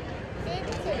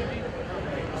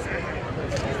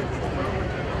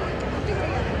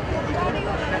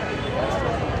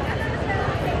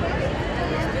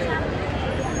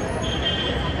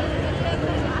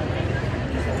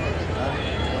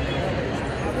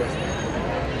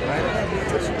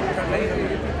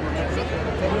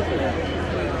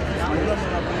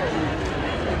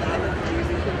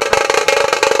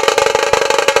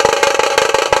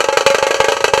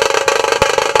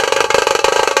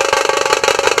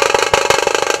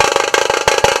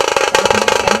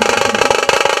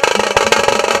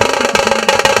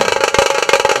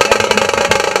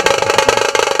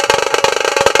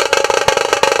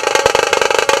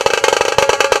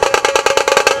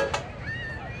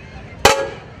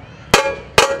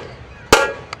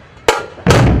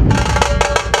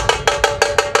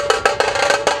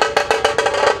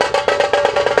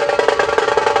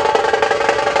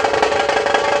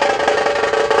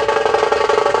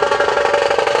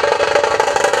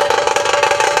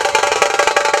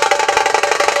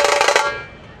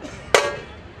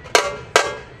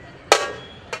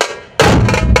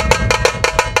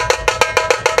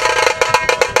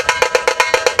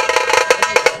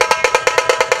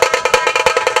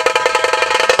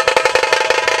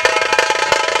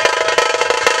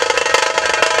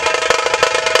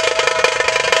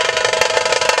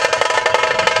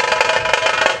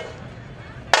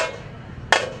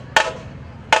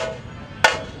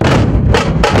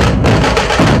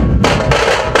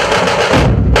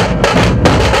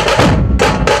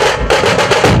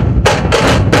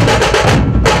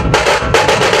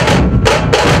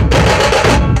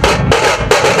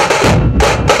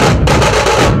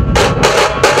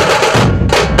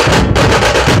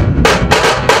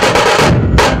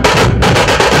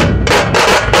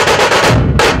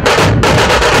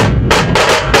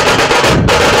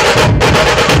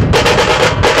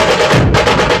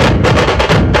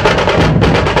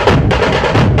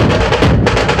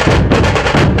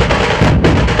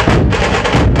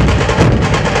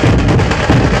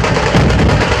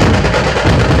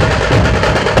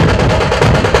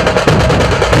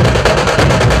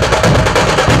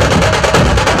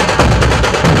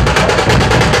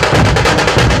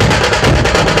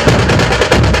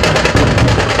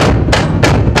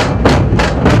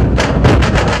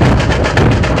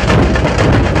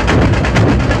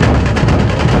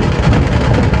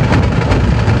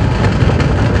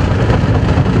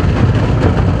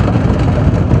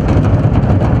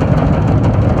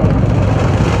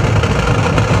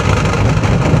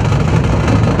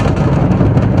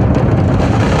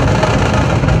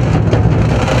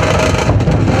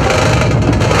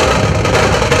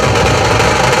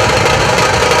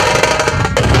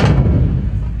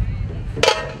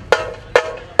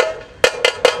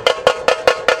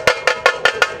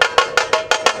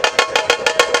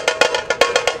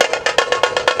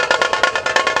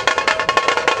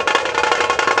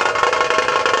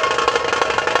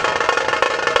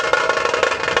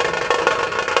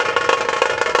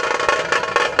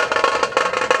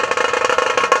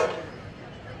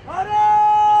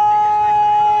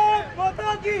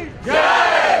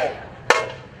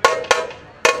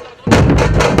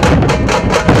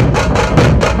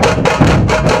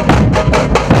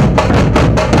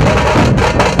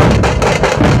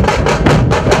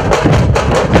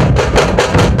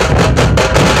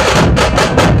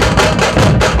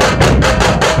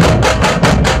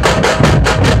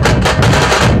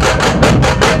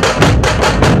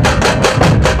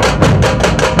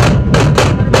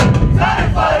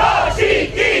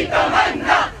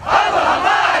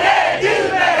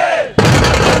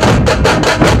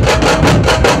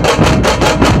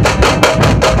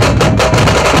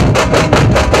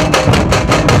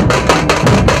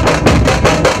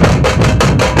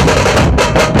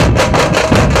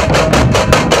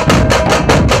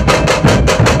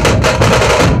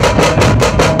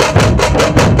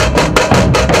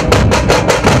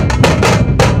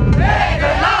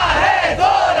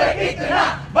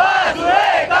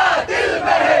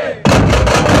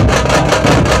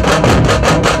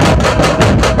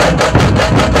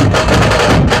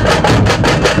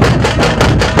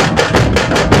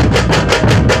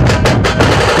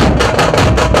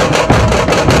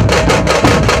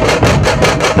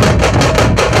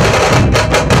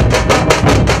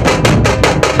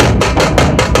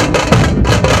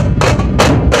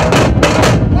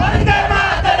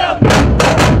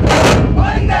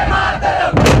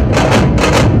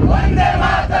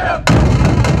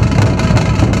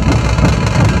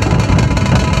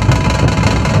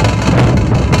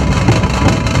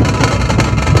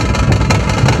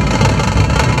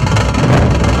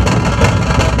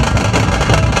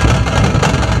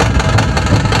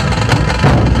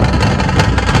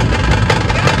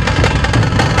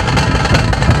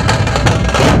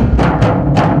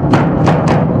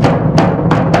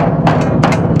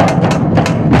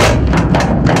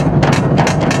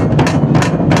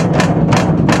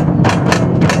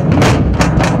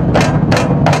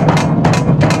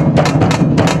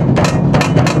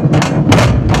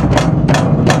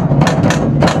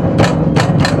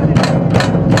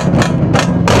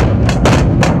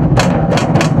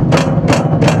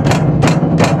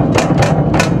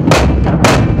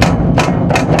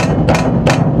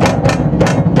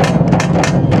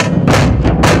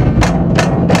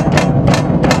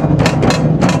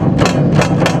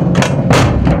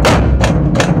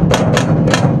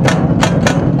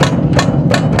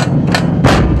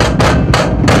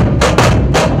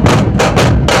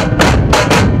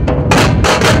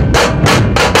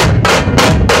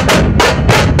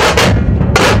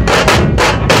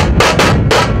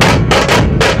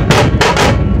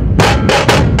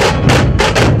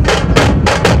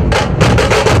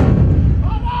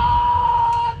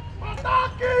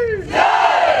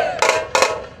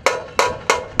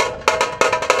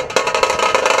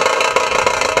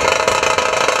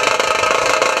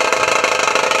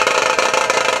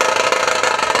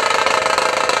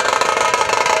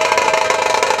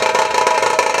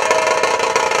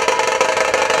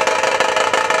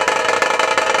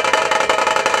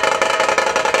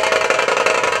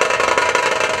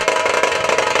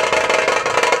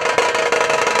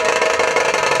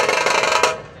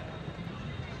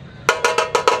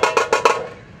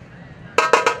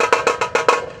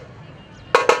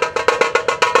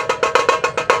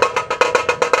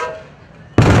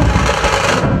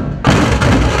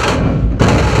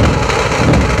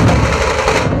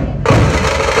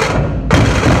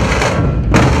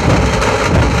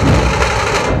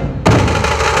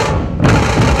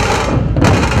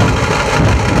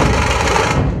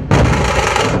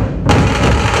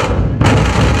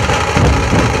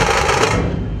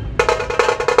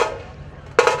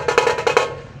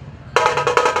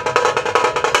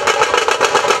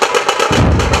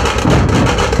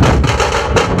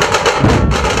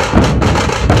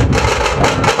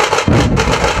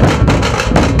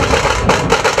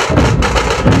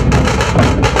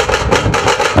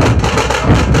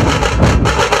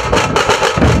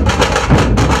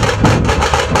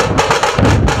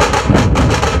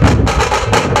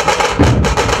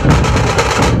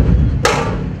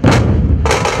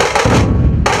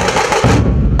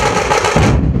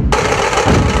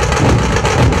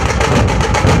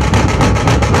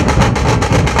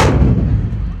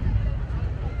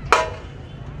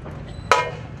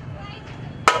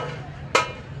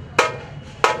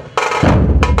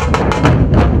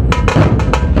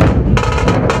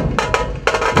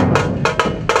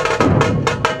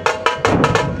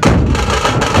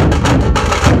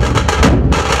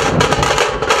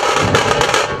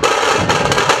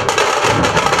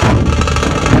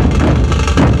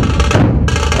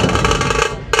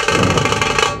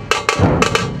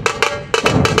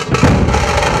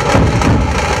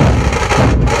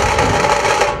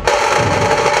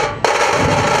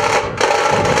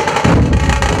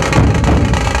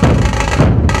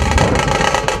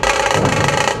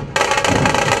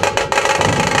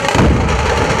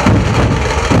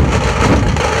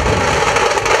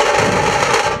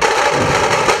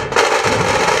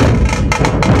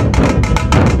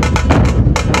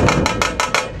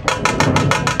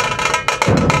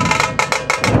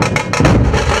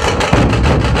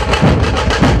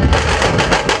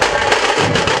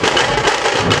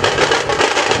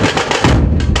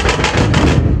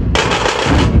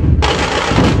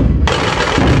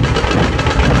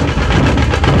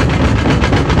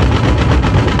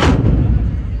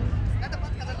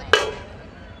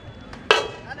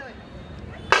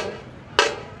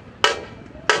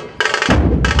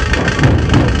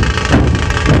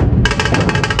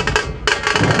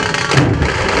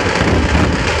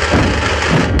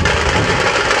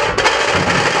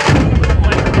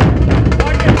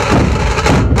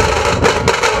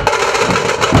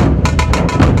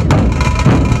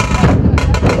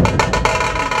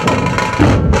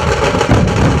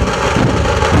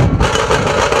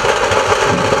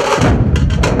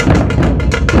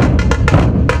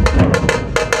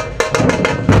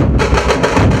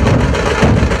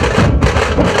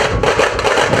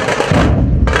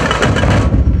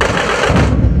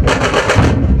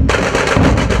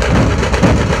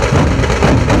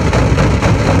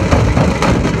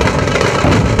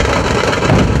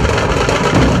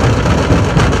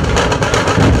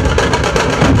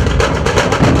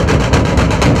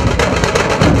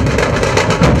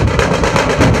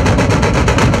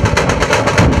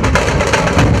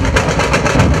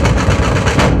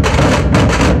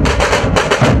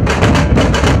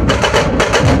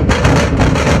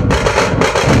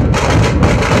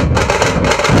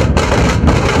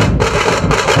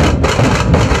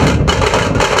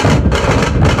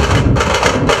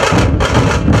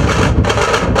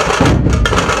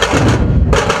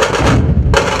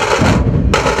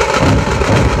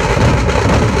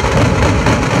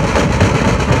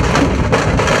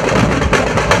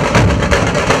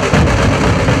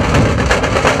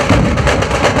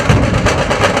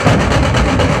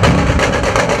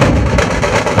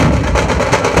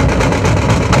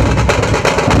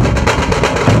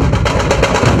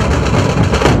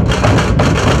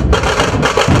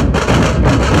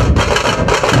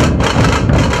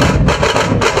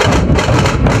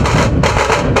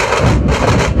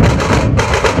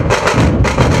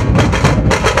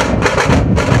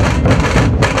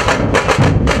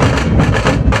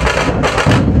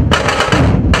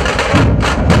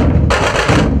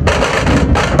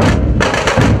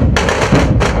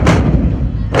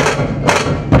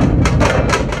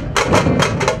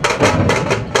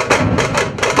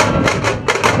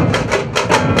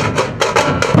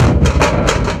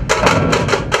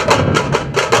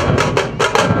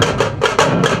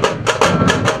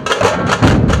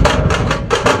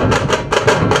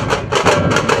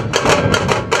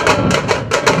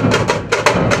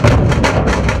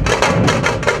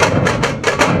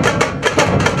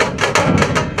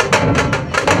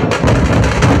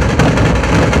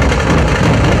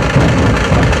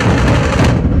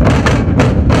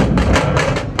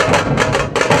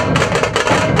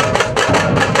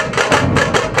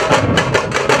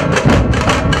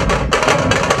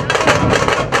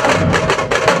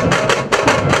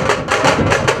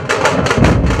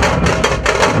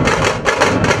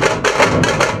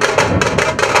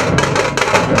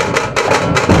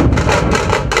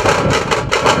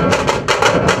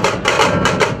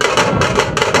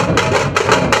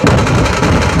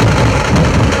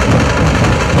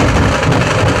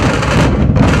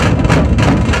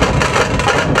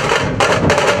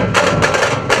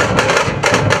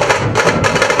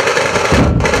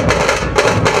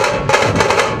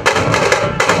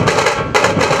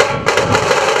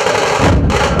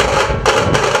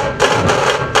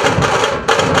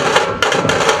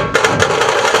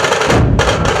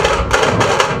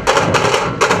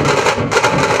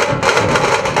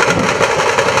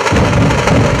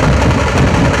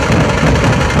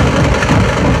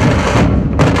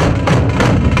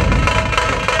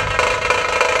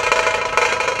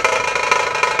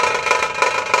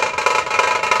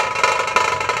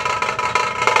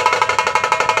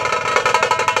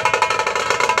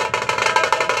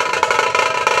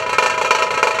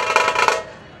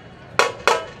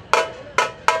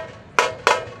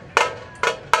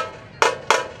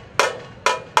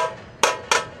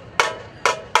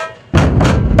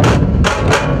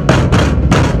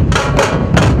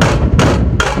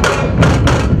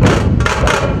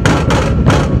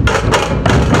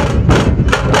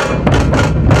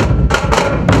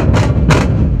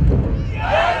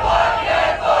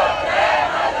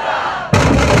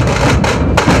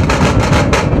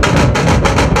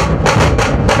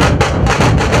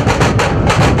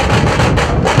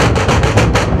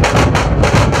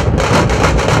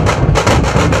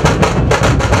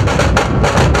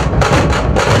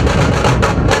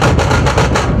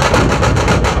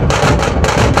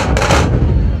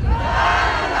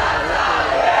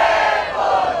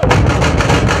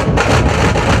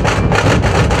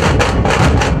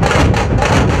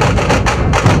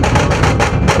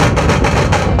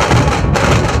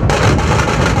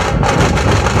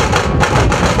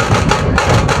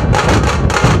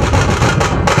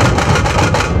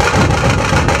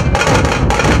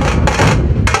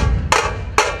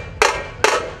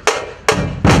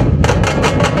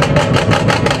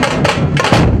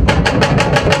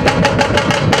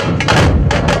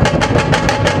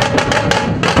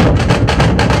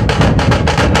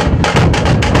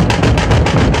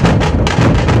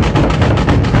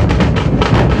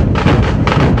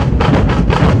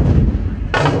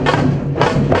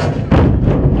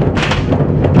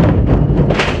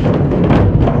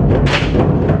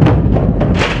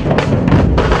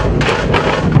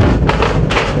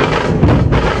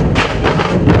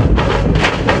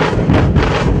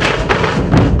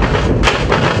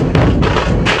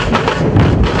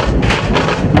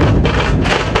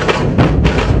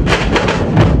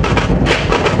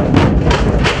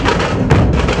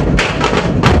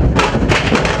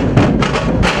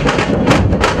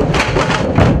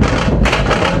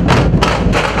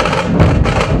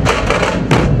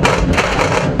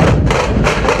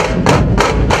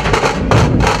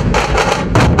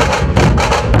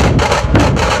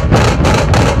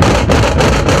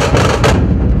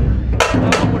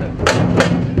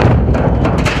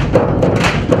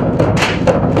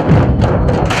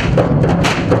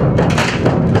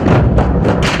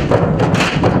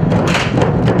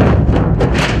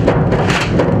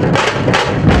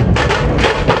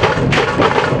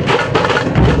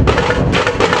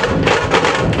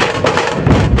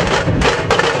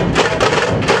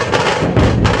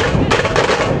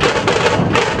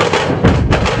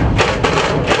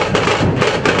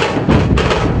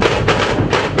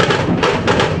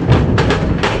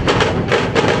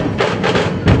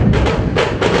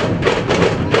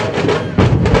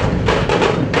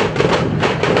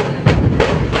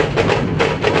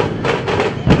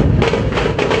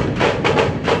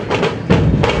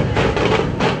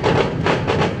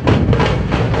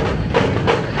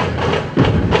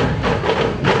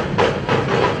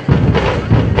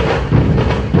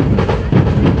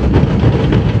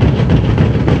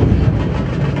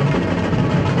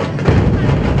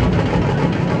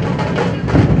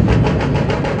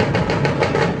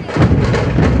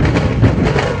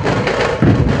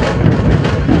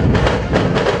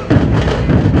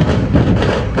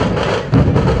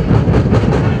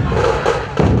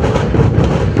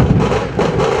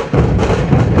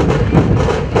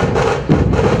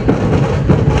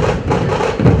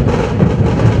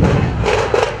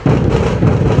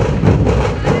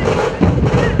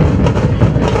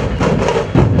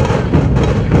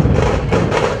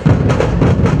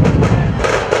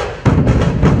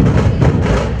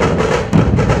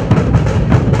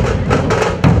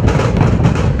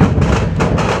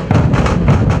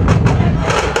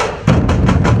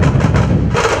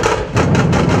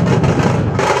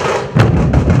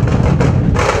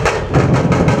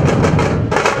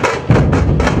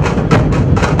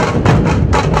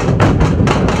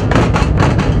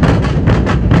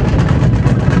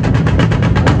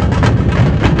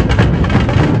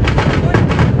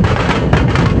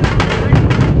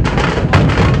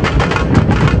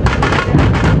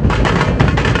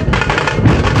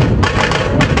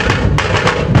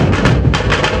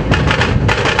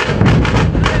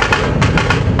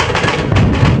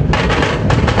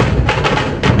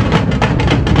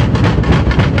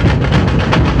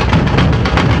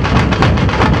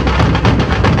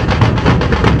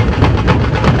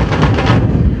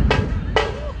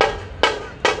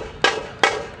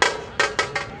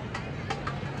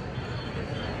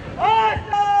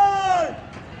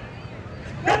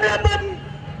 प्रजापती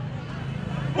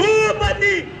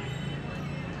भूपती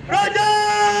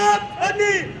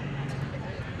प्रजापती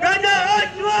प्रजा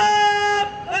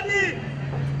अश्वपती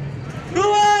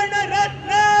सुवर्ण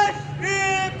रत्न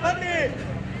श्रीपती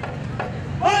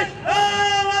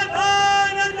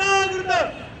अष्टावधान जागृत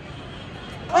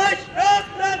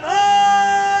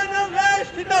अष्टप्रधान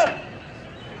वेष्टित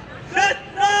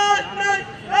शस्त्रास्त्र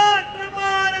शास्त्र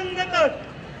पारंगत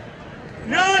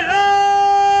न्यायालंकार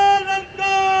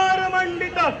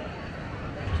मंडित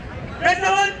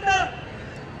यशवंत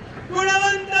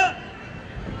गुणवंत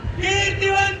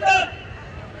कीर्तिवंत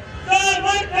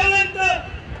सामर्थ्यवंत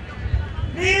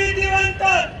नीतिवंत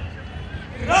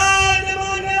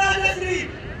राजमान्य राजश्री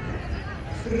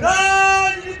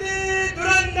राजनीती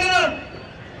धुरंधर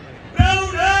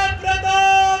प्रौढ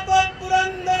प्रताप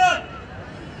पुरंदर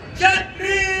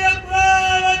क्षत्रिय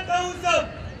कंस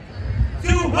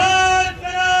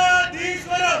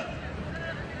सिंहासनाधीश्वर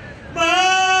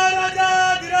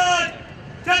महाराजाधिराज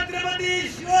छत्रपती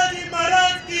शिवाजी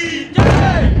महाराज की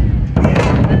जय।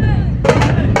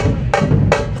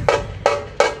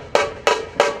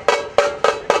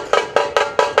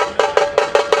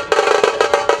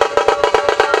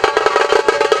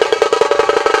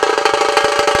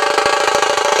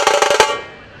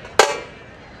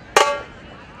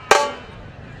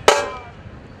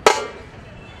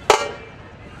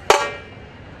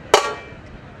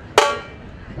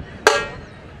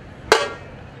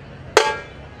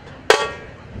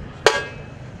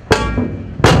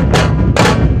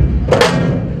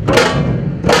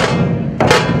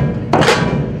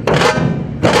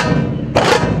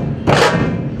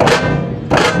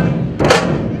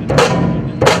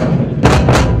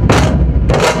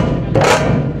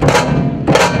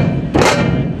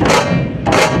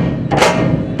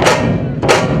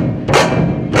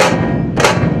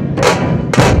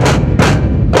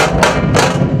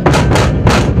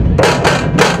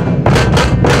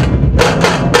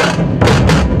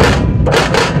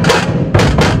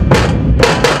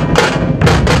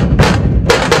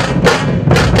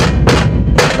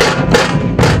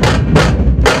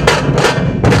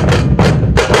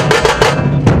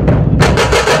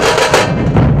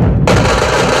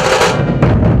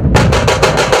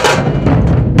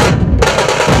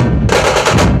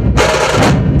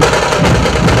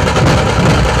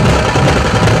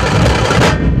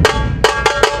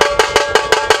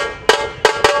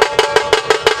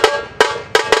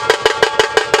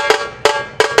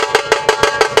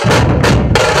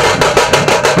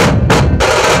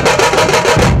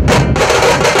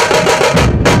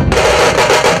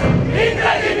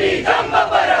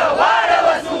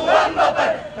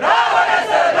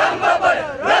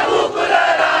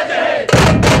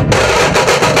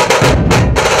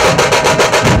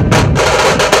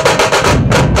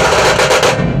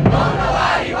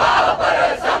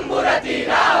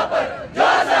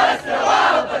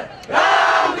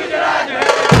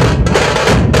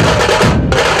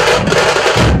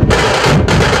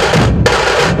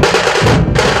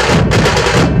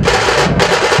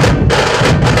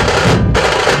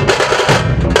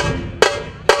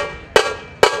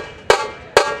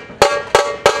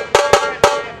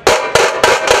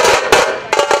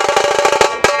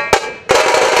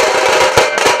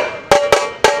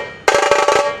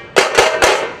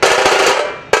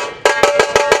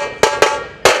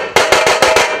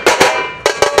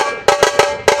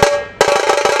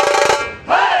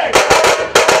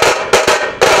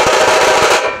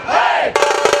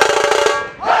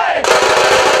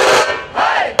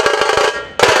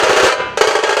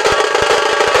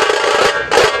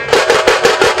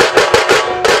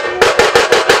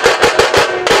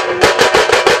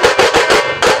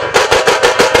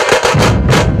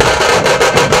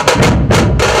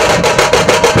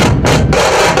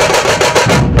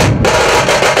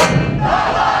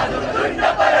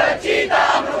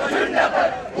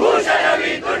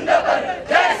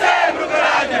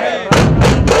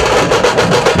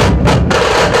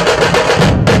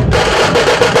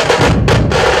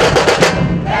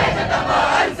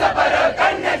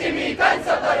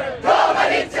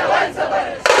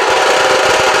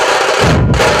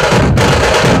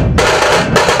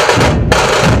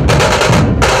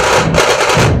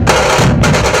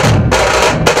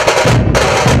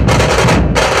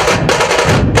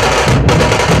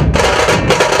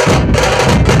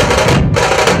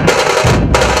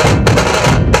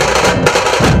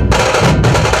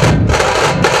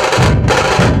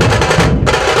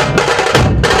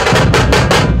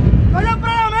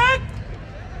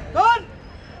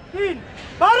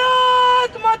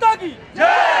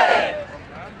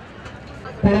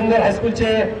 पुरंदर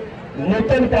हायस्कूलचे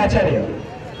नूतन प्राचार्य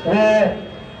व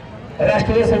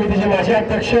राष्ट्रीय समितीचे माजी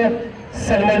अध्यक्ष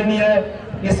सन्माननीय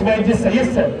इस्माईलजी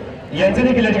सय्यद सर यांचा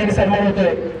देखील या ठिकाणी सन्मान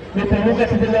होतोय. मी प्रमुख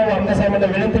अतिथींना आमदार साहेबांना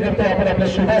विनंती करतो आपण आपल्या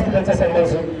शुभ हस्ते त्यांचा सन्मान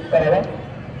करावा.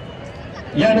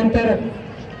 यानंतर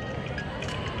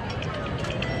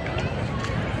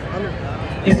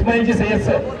इस्माईलजी सय्यद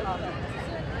सर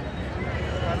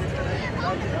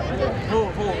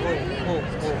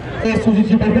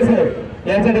सुजीतजी पेटे सर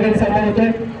यांच्या ठिकाणी सन्मान होतोय.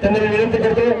 त्यांना मी विनंती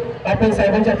करतो आपण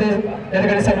साहेबांच्या हाती या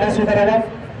ठिकाणी सन्मान स्वीकारावा.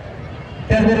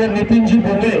 त्याचबरोबर नितीनजी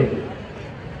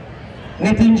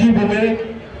भोंगळे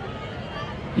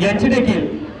यांची देखील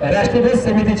राष्ट्रध्वज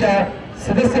समितीच्या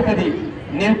सदस्यपदी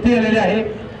नियुक्ती आलेली आहे.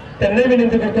 त्यांना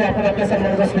विनंती करतो आपण आपल्या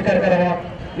सन्मानाचा स्वीकार करावा.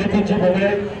 नितीनजी भोंगळे,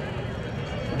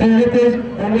 दिव्यतेज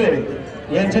भोंगळे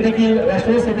यांच्या देखील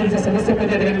राष्ट्रध्वज समितीच्या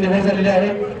सदस्यपदी या ठिकाणी निवड झालेली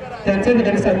आहे. त्यांच्या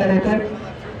ठिकाणी सन्मान होतो.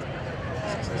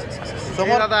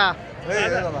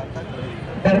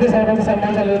 बर्दे साहेबांचा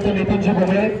सन्मान झालेला होतो नितीनजी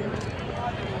भोंगळे.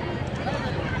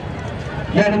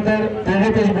 यानंतर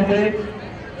दिव्यतेज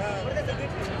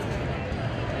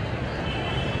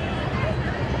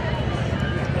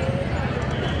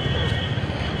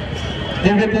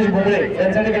भोंगळे,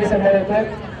 यांच्या ठिकाणी सन्मान होतो.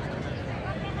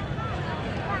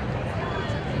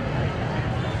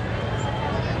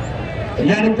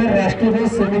 यानंतर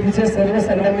राष्ट्रध्वज समितीचे सर्व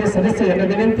सन्माननीय सदस्य यांना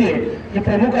विनंती आहे की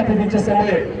प्रमुख अतिथींच्या समोर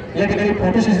या ठिकाणी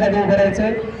फोटो सेशनला उभं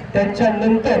राहायचंय.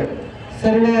 त्याच्यानंतर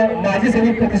सर्व माजी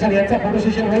सैनिक प्रतिष्ठान यांचा फोटो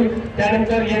सेशन होईल.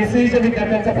 त्यानंतर एनसीईच्या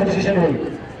विद्यार्थ्यांचा फोटो सेशन होईल.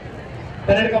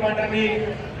 परेड कमांडरनी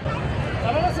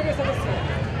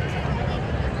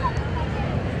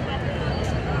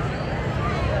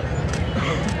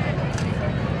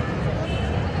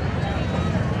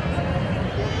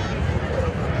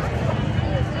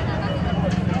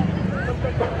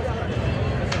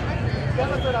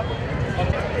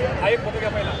एक फोटो घ्या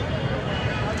पहिला.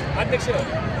 अध्यक्ष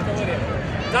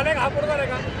झालाय का? हा फोटो झालाय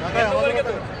का?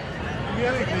 घेतो.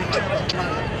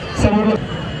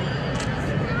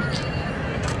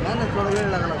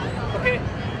 ओके,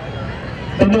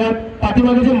 धन्यवाद.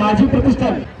 पाठीमागे माजी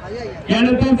प्रतिष्ठान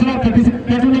यानंतर चला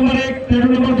पेट्रोल नंबर 1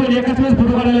 पेट्रोल नंबर 2 एकाच वेळेस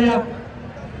फोटो काढायला या.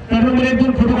 पेट्रोल नंबर 1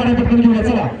 2 फोटो काढायला पटकन घेऊया.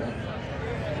 चला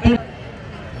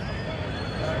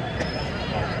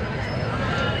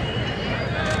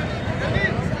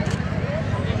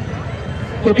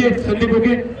ओके संदीप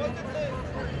ओके.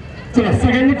 चला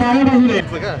सगळ्यांनी टाळ्या बाजूला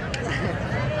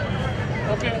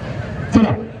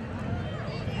चला.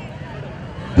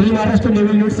 प्री महाराष्ट्र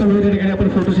नेव्हल युनिट समोर या ठिकाणी आपण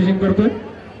फोटो सेशन करतोय.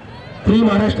 प्री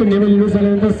महाराष्ट्र नेव्हल युनिट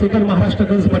झाल्यानंतर सेकंड महाराष्ट्र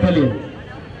गर्ल्स बटालियन.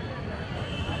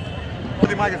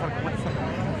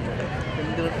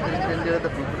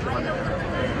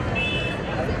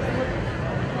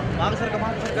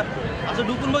 असं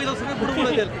डुकून बघितलं सगळे फोटो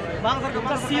बोलतील.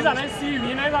 मागसारखं सी झालाय, सी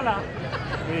व्ही नाही झाला.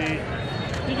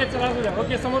 ठीक आहे चला उद्या.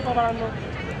 ओके समोर बाळांनो.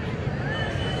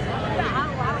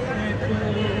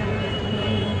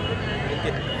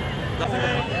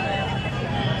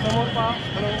 समोर पहा.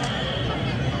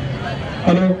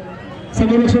 हॅलो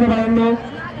समोर लक्ष द्या बाळांनो.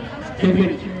 एक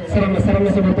मिनिट सरांना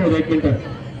समोर पाहू द्या. एक मिनिट.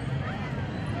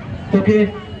 Okay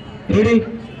ready.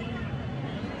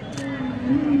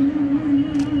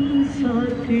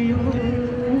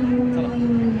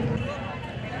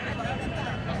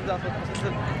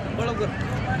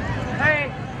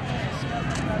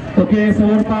 ओके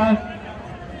समोर पहा.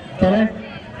 चला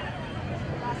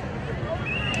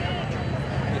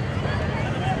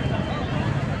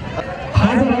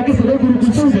हा जरा की सगळं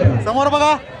गुरुकुल समोर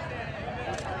बघा.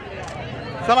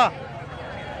 चला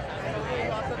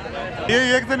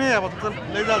एक जण लय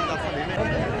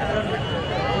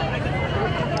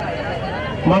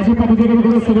माझी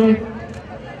पाठीकडे सगळे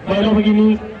महिला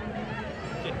भगिनी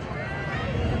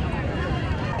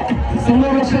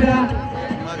समोर लक्ष द्या.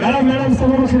 मॅडम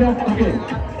समोर लक्ष द्या. ओके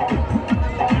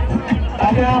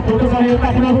आपल्या फोटो चालू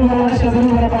आपण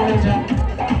शेजारी पाहिजे.